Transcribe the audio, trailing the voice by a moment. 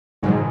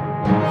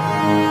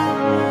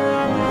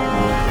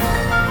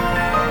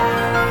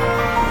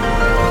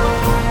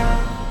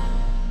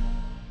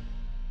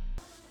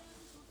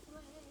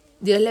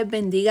Dios les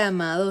bendiga,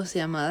 amados y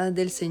amadas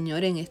del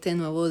Señor, en este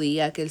nuevo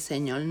día que el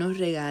Señor nos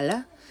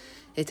regala.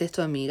 Esta es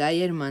tu amiga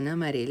y hermana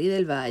Marely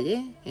del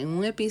Valle, en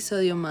un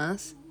episodio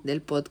más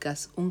del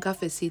podcast Un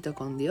Cafecito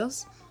con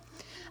Dios,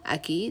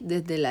 aquí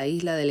desde la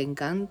Isla del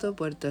Encanto,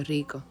 Puerto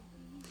Rico.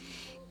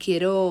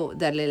 Quiero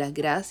darle las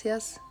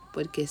gracias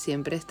porque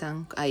siempre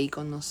están ahí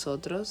con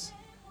nosotros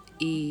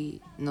y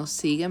nos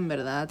siguen,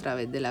 ¿verdad?, a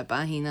través de la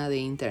página de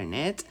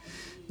internet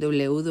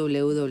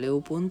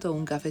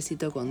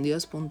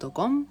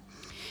www.uncafecitocondios.com,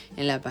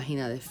 en la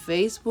página de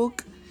Facebook,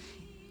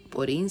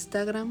 por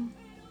Instagram.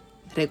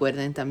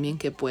 Recuerden también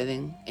que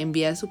pueden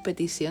enviar sus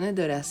peticiones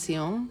de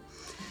oración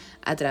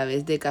a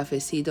través de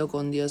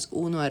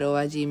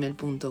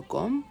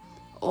cafecitocondios1@gmail.com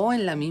o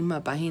en la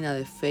misma página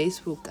de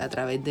Facebook a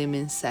través de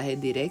mensajes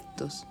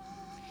directos.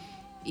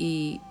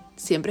 Y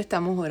siempre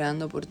estamos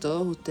orando por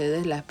todos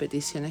ustedes, las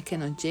peticiones que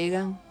nos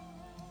llegan.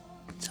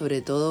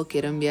 Sobre todo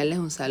quiero enviarles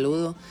un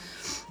saludo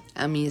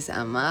a mis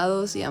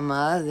amados y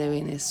amadas de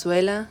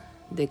Venezuela,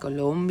 de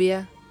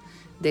Colombia,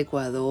 de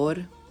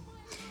Ecuador,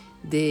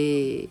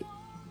 de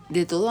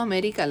toda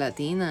América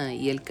Latina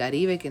y el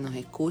Caribe que nos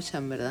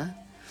escuchan,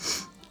 ¿verdad?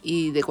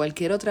 Y de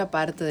cualquier otra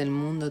parte del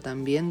mundo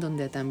también,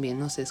 donde también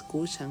nos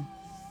escuchan.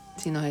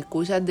 Si nos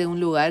escuchas de un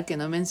lugar que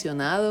no he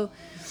mencionado,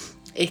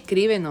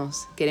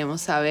 escríbenos.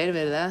 Queremos saber,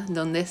 ¿verdad?,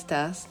 dónde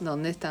estás,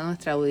 dónde está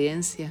nuestra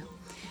audiencia.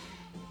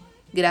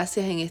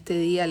 Gracias en este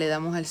día le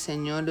damos al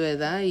Señor,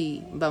 ¿verdad?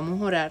 Y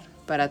vamos a orar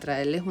para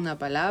traerles una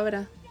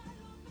palabra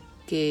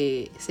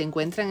que se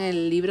encuentra en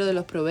el libro de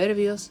los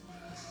Proverbios,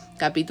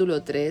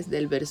 capítulo 3,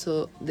 del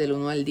verso del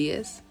 1 al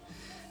 10.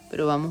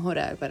 Pero vamos a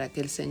orar para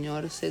que el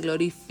Señor se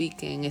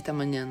glorifique en esta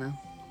mañana.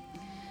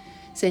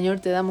 Señor,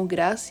 te damos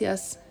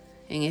gracias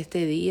en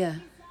este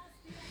día.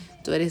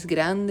 Tú eres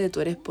grande, tú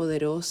eres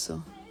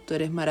poderoso, tú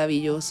eres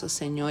maravilloso,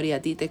 Señor, y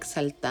a ti te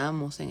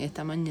exaltamos en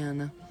esta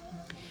mañana.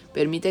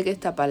 Permite que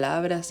esta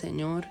palabra,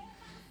 Señor,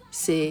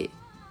 se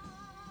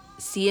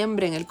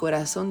siembre en el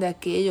corazón de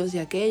aquellos y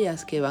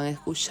aquellas que van a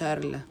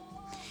escucharla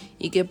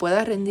y que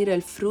pueda rendir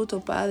el fruto,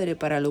 Padre,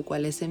 para lo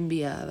cual es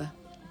enviada.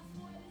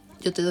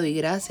 Yo te doy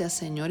gracias,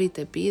 Señor, y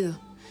te pido,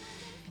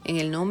 en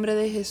el nombre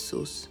de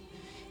Jesús,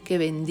 que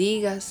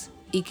bendigas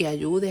y que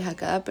ayudes a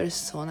cada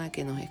persona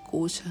que nos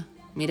escucha.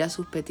 Mira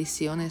sus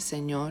peticiones,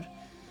 Señor,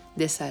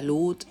 de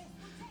salud,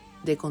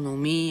 de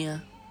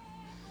economía,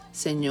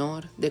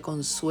 Señor, de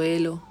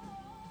consuelo,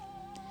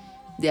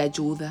 de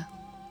ayuda.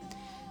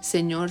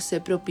 Señor,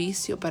 sé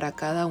propicio para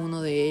cada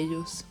uno de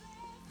ellos.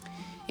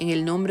 En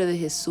el nombre de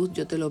Jesús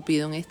yo te lo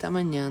pido en esta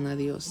mañana,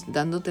 Dios,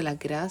 dándote las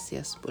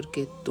gracias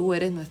porque tú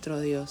eres nuestro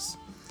Dios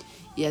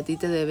y a ti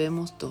te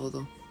debemos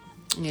todo.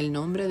 En el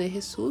nombre de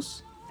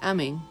Jesús,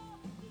 amén.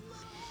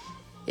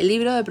 El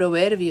libro de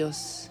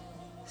Proverbios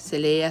se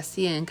lee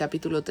así en el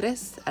capítulo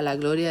 3, a la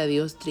gloria de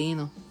Dios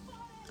Trino.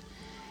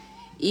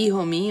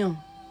 Hijo mío,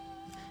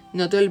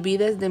 no te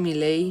olvides de mi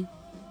ley,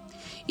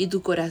 y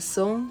tu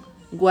corazón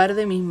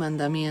guarde mis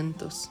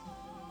mandamientos,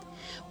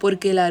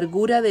 porque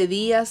largura de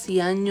días y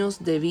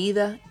años de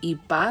vida y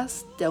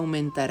paz te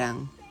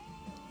aumentarán.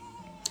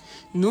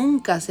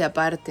 Nunca se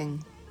aparten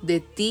de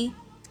ti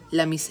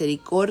la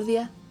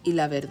misericordia y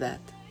la verdad.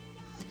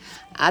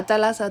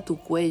 Átalas a tu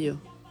cuello,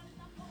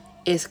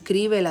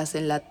 escríbelas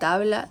en la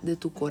tabla de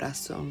tu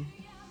corazón,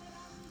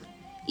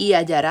 y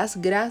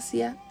hallarás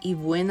gracia y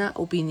buena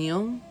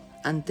opinión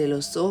ante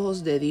los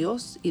ojos de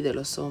Dios y de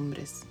los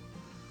hombres.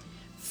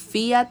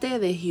 Fíate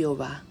de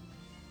Jehová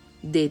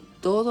de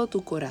todo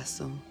tu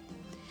corazón,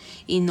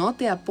 y no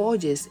te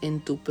apoyes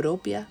en tu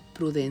propia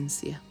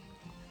prudencia.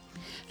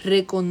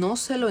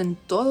 Reconócelo en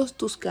todos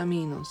tus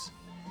caminos,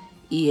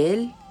 y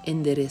Él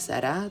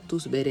enderezará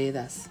tus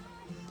veredas.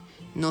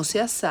 No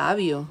seas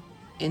sabio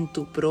en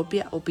tu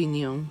propia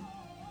opinión.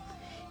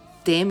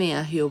 Teme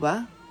a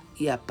Jehová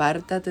y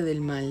apártate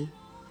del mal,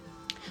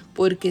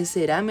 porque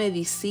será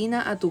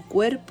medicina a tu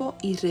cuerpo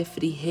y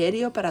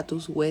refrigerio para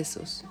tus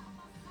huesos.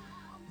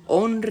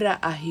 Honra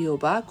a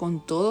Jehová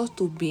con todos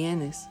tus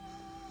bienes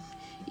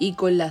y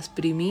con las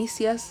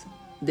primicias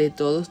de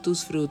todos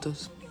tus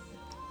frutos,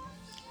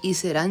 y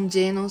serán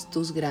llenos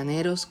tus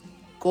graneros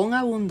con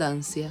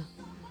abundancia,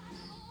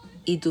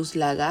 y tus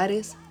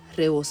lagares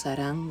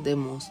rebosarán de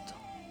mosto.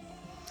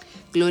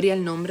 Gloria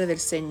al nombre del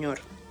Señor.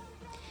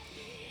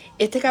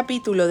 Este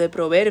capítulo de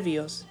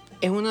Proverbios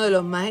es uno de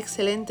los más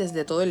excelentes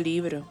de todo el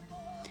libro,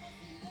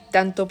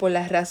 tanto por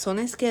las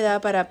razones que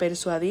da para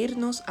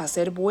persuadirnos a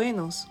ser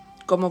buenos,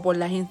 como por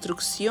las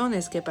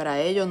instrucciones que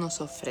para ello nos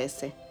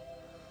ofrece.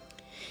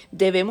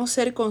 Debemos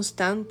ser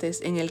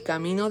constantes en el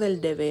camino del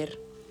deber,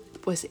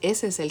 pues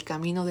ese es el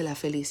camino de la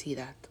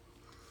felicidad.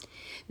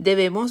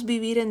 Debemos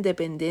vivir en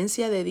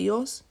dependencia de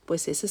Dios,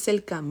 pues ese es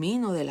el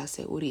camino de la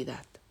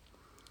seguridad.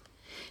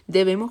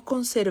 Debemos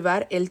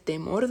conservar el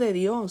temor de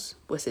Dios,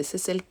 pues ese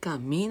es el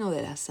camino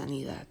de la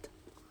sanidad.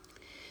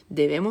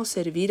 Debemos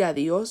servir a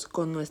Dios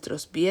con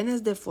nuestros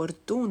bienes de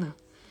fortuna,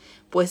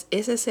 pues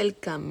ese es el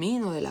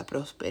camino de la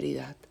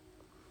prosperidad.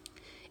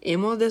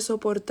 Hemos de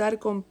soportar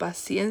con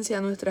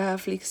paciencia nuestras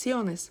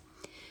aflicciones,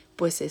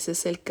 pues ese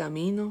es el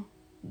camino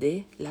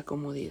de la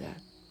comodidad.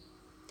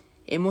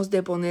 Hemos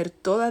de poner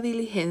toda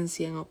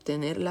diligencia en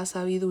obtener la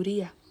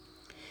sabiduría,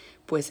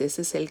 pues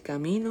ese es el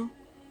camino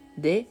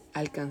de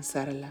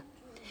alcanzarla.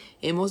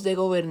 Hemos de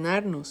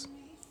gobernarnos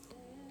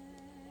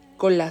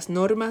con las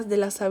normas de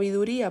la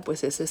sabiduría,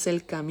 pues ese es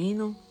el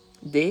camino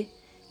de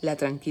la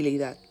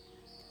tranquilidad.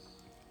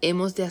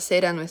 Hemos de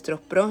hacer a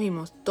nuestros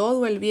prójimos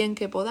todo el bien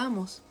que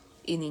podamos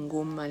y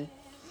ningún mal.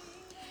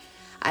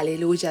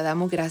 Aleluya,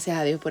 damos gracias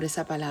a Dios por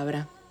esa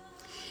palabra.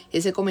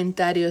 Ese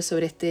comentario es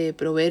sobre este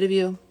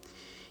proverbio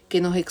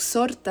que nos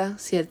exhorta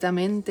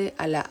ciertamente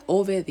a la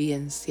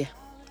obediencia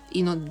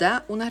y nos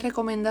da unas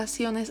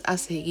recomendaciones a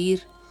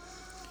seguir.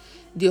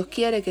 Dios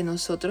quiere que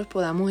nosotros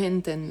podamos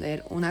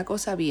entender una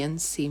cosa bien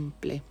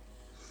simple.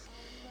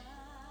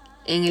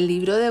 En el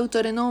libro de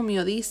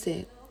Deuteronomio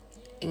dice,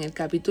 en el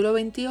capítulo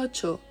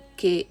 28,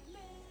 que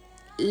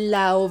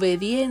la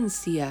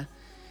obediencia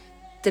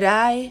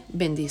trae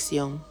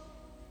bendición.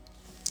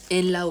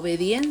 En la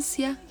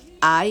obediencia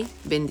hay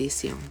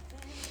bendición.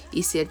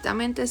 Y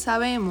ciertamente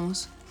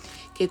sabemos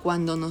que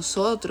cuando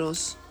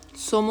nosotros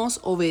somos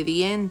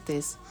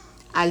obedientes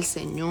al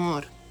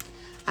Señor,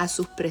 a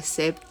sus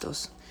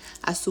preceptos,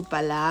 a su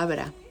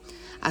palabra,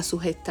 a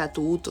sus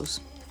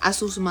estatutos, a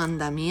sus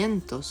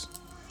mandamientos,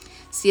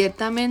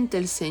 ciertamente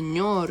el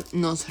Señor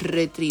nos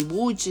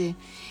retribuye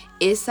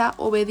esa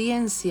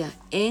obediencia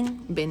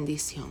en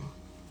bendición.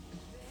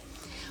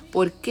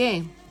 ¿Por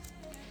qué?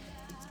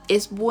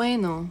 Es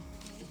bueno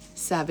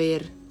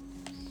saber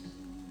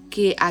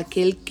que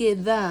aquel que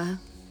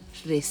da,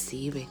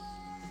 recibe.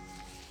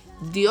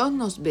 Dios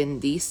nos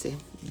bendice.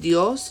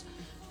 Dios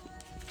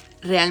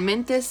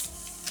realmente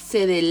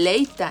se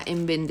deleita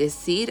en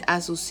bendecir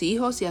a sus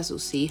hijos y a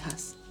sus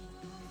hijas.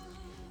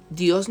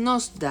 Dios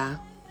nos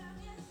da.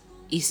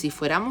 Y si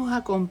fuéramos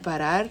a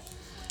comparar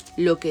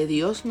lo que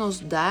Dios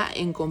nos da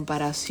en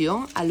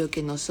comparación a lo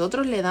que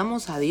nosotros le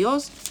damos a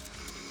Dios,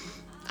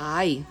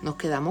 nos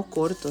quedamos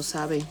cortos,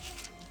 ¿sabe?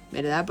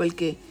 ¿Verdad?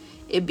 Porque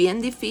es bien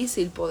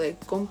difícil poder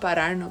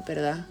compararnos,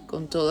 ¿verdad?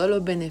 Con todos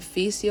los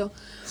beneficios,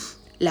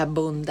 las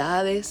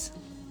bondades,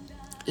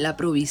 la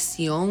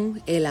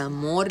provisión, el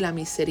amor, la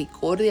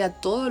misericordia,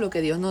 todo lo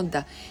que Dios nos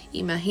da.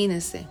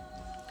 Imagínense,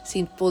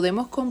 si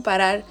podemos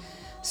comparar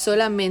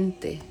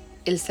solamente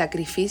el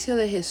sacrificio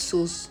de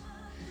Jesús,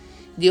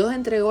 Dios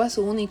entregó a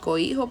su único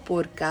hijo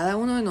por cada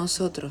uno de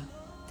nosotros.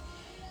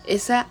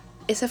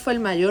 Ese fue el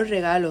mayor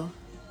regalo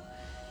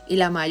y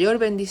la mayor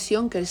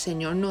bendición que el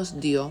Señor nos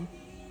dio.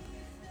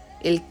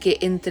 El que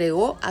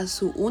entregó a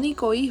su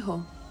único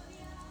hijo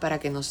para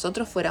que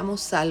nosotros fuéramos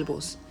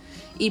salvos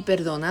y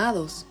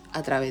perdonados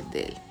a través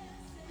de él.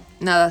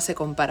 Nada se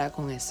compara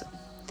con eso.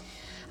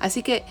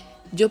 Así que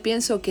yo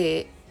pienso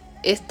que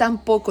es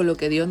tan poco lo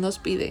que Dios nos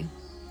pide,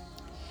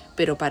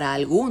 pero para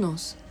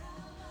algunos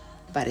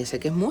parece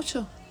que es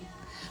mucho.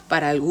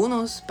 Para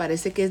algunos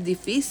parece que es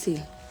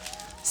difícil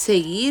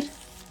seguir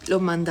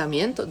los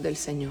mandamientos del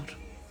Señor.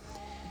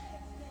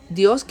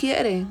 Dios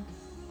quiere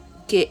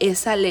que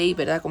esa ley,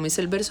 ¿verdad? Como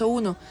dice el verso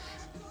 1,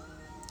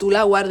 tú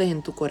la guardes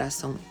en tu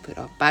corazón.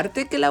 Pero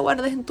aparte que la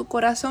guardes en tu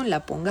corazón,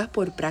 la pongas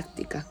por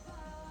práctica.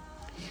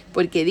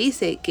 Porque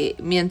dice que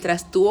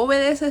mientras tú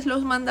obedeces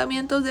los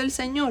mandamientos del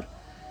Señor,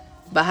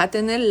 vas a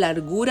tener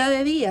largura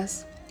de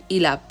días y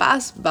la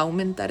paz va a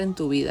aumentar en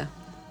tu vida.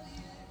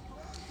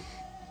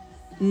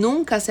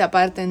 Nunca se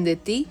aparten de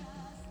ti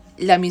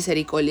la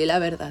misericordia y la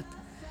verdad.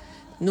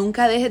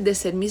 Nunca dejes de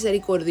ser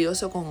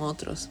misericordioso con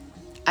otros.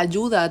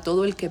 Ayuda a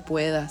todo el que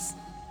puedas,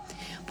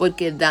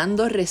 porque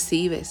dando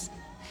recibes.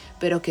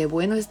 Pero qué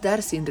bueno es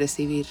dar sin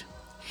recibir.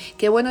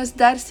 Qué bueno es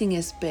dar sin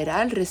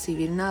esperar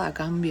recibir nada a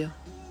cambio.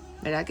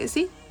 ¿Verdad que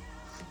sí?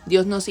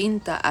 Dios nos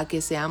insta a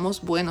que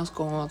seamos buenos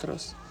con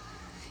otros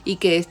y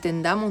que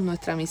extendamos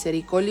nuestra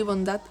misericordia y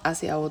bondad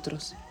hacia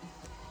otros.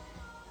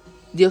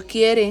 Dios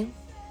quiere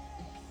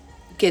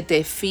que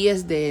te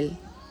fíes de Él,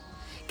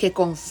 que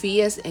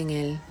confíes en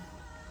Él,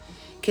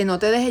 que no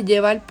te dejes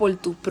llevar por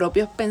tus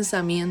propios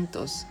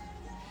pensamientos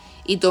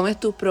y tomes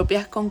tus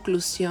propias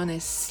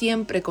conclusiones.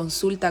 Siempre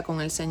consulta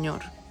con el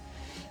Señor.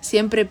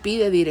 Siempre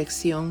pide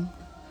dirección,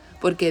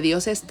 porque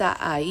Dios está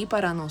ahí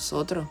para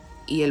nosotros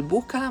y Él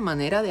busca la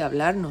manera de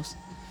hablarnos.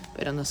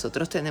 Pero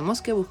nosotros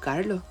tenemos que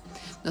buscarlo.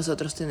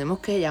 Nosotros tenemos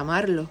que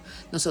llamarlo.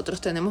 Nosotros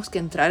tenemos que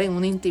entrar en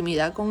una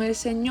intimidad con el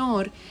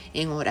Señor,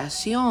 en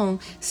oración,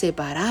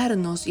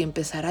 separarnos y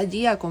empezar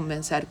allí a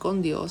conversar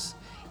con Dios.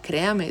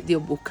 Créame,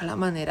 Dios busca la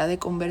manera de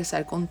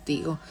conversar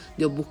contigo.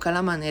 Dios busca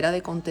la manera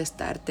de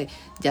contestarte,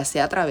 ya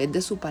sea a través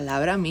de su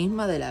palabra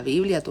misma, de la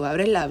Biblia. Tú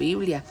abres la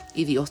Biblia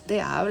y Dios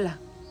te habla.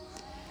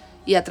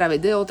 Y a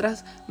través de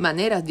otras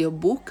maneras, Dios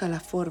busca la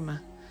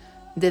forma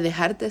de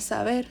dejarte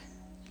saber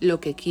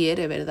lo que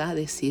quiere, ¿verdad?,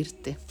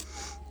 decirte.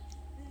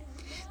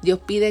 Dios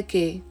pide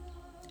que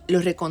lo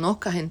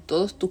reconozcas en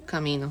todos tus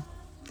caminos,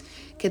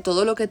 que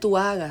todo lo que tú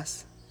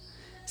hagas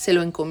se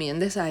lo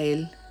encomiendes a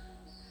Él,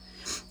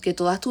 que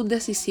todas tus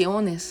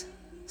decisiones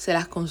se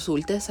las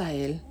consultes a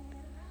Él,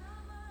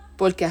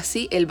 porque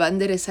así Él va a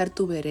enderezar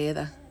tu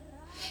vereda.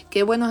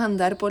 Qué bueno es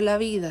andar por la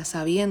vida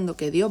sabiendo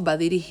que Dios va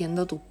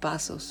dirigiendo tus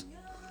pasos.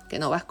 que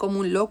no vas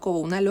como un loco o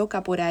una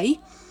loca por ahí,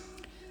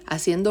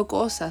 haciendo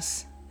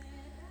cosas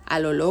a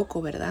lo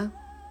loco, ¿verdad?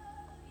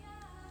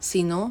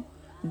 Sino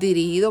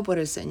dirigido por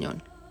el Señor.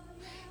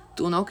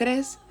 ¿Tú no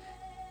crees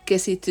que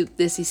si tus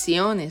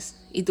decisiones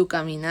y tu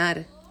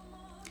caminar,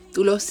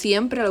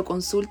 siempre lo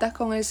consultas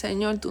con el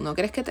Señor, tú no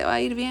crees que te va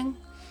a ir bien?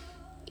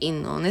 Y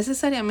no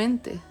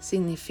necesariamente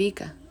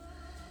significa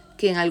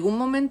que en algún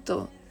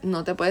momento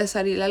no te puede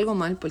salir algo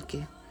mal,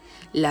 porque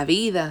la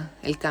vida,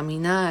 el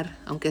caminar,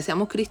 aunque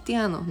seamos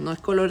cristianos, no es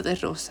color de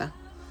rosa.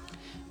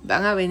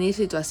 Van a venir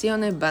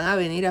situaciones, van a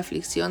venir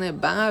aflicciones,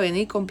 van a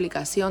venir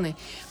complicaciones,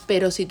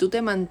 pero si tú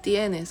te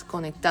mantienes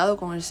conectado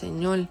con el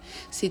Señor,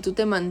 si tú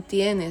te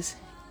mantienes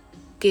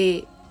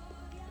que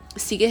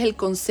sigues el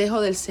consejo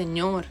del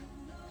Señor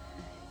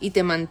y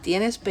te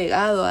mantienes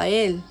pegado a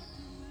Él,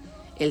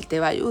 Él te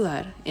va a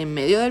ayudar. En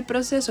medio del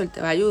proceso Él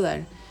te va a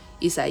ayudar.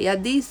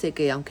 Isaías dice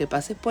que aunque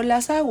pases por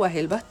las aguas,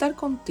 Él va a estar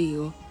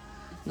contigo.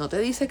 No te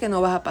dice que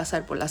no vas a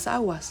pasar por las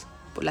aguas,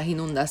 por las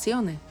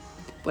inundaciones,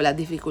 por las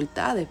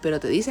dificultades, pero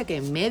te dice que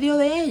en medio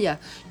de ellas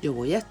yo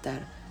voy a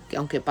estar. Que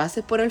aunque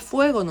pases por el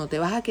fuego, no te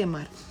vas a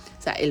quemar.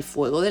 O sea, el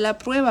fuego de la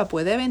prueba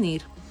puede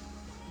venir.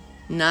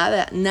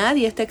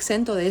 Nadie está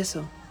exento de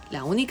eso.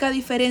 La única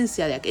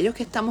diferencia de aquellos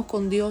que estamos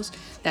con Dios,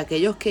 de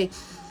aquellos que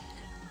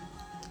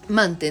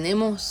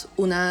mantenemos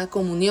una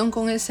comunión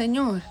con el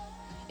Señor,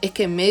 es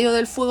que en medio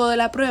del fuego de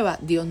la prueba,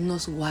 Dios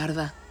nos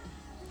guarda.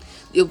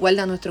 Dios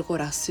guarda nuestro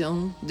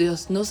corazón,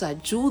 Dios nos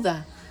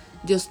ayuda,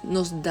 Dios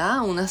nos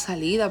da una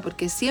salida,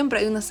 porque siempre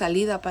hay una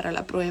salida para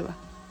la prueba.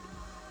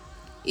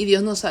 Y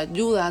Dios nos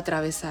ayuda a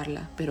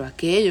atravesarla. Pero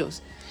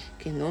aquellos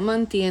que no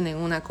mantienen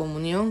una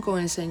comunión con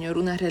el Señor,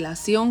 una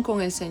relación con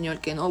el Señor,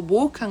 que no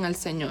buscan al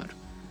Señor,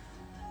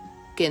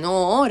 que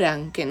no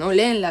oran, que no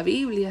leen la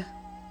Biblia,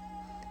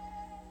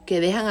 que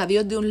dejan a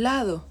Dios de un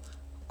lado,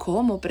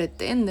 ¿cómo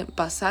pretenden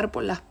pasar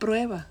por las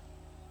pruebas?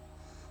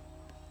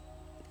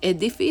 Es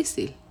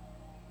difícil.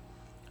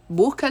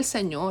 Busca al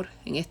Señor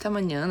en esta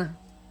mañana.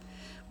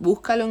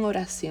 Búscalo en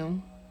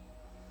oración.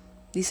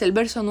 Dice el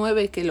verso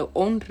 9 que lo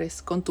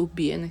honres con tus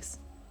bienes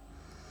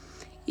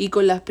y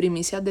con las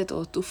primicias de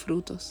todos tus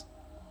frutos.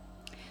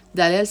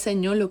 Dale al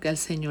Señor lo que al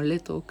Señor le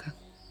toca.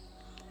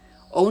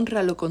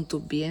 Hónralo con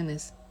tus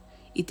bienes.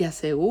 Y te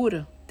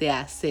aseguro,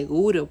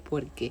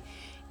 porque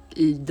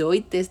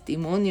doy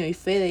testimonio y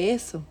fe de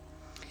eso,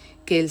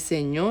 que el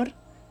Señor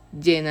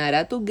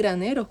llenará tus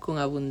graneros con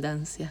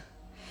abundancia.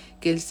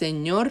 Que el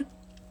Señor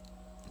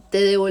te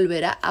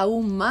devolverá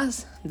aún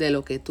más de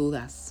lo que tú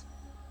das.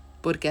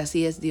 Porque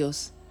así es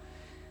Dios.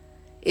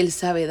 Él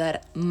sabe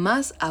dar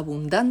más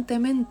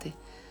abundantemente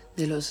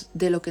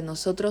de lo que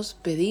nosotros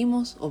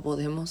pedimos o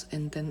podemos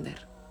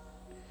entender.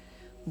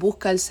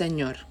 Busca al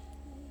Señor.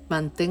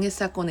 Mantén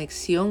esa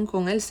conexión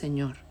con el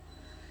Señor.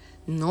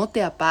 No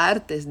te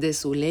apartes de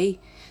su ley.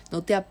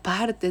 No te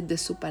apartes de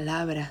su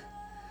palabra.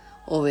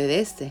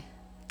 Obedece,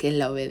 que en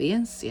la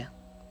obediencia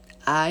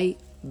hay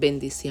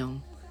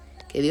bendición.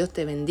 Que Dios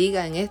te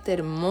bendiga en este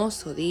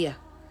hermoso día.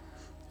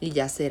 Y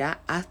ya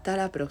será hasta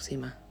la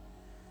próxima.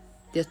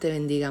 Dios te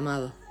bendiga,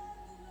 amado.